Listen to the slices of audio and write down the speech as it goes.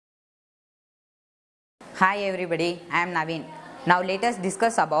Hi everybody, I am Naveen. Now let us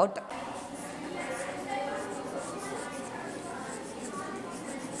discuss about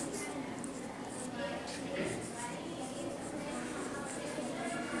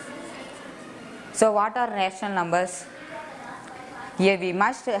what are rational numbers? Here we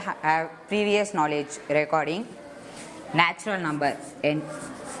must have previous knowledge regarding natural number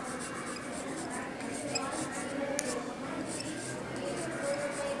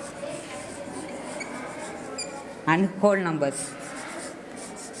and whole numbers.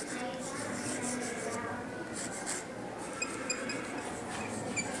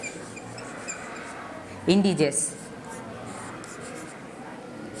 Integers.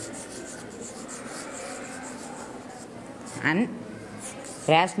 And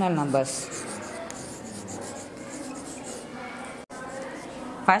rational numbers.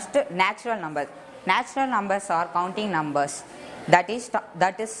 First, natural numbers. Natural numbers are counting numbers that is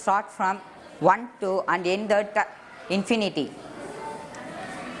start from 1 to and end at infinity.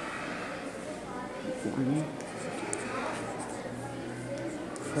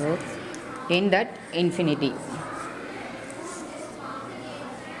 So, end at infinity.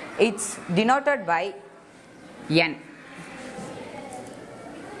 It's denoted by n.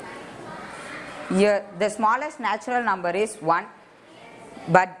 Here the smallest natural number is 1,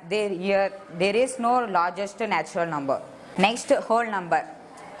 but there is no largest natural number. Next, whole number.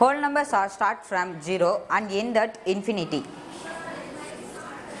 Whole numbers are start from 0 and end at infinity.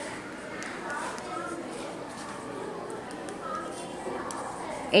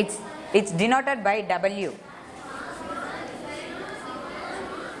 It's denoted by W.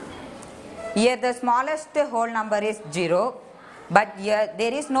 Here the smallest whole number is 0, but here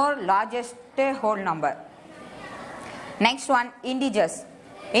there is no largest whole number. Next one, integers.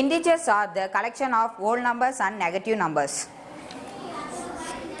 Integers are the collection of whole numbers and negative numbers.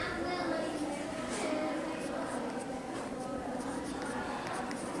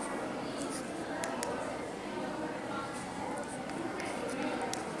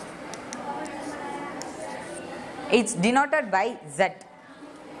 It's denoted by Z.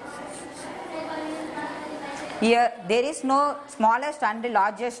 Here there is no smallest and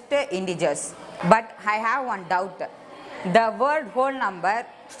largest integers, but I have one doubt. The word whole number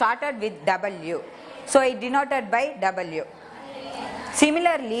started with W, so it denoted by W.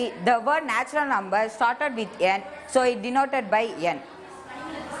 Similarly, the word natural number started with N, so it denoted by N.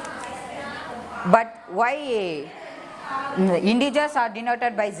 But why integers are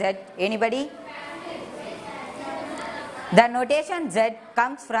denoted by Z? Anybody? The notation Z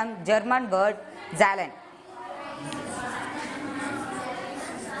comes from German word Zahlen,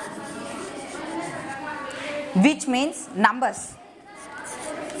 which means numbers.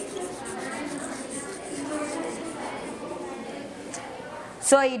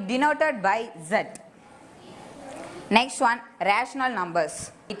 So it denoted by Z. Next one, rational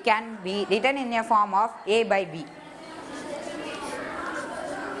numbers. It can be written in a form of A by B.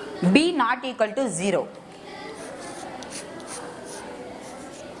 B not equal to 0.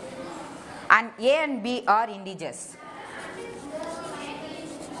 And A and B are integers.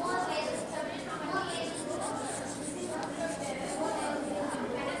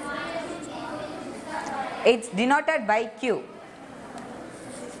 It's denoted by Q.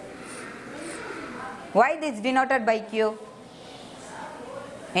 Why this denoted by Q?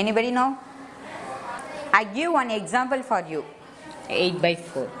 Anybody know? I give one example for you. 8 by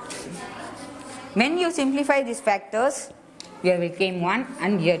 4. When you simplify these factors, here became 1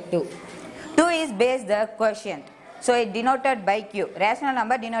 and here 2. 2 is base the quotient. So it denoted by Q. Rational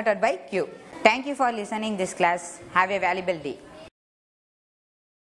number denoted by Q. Thank you for listening this class. Have a valuable day.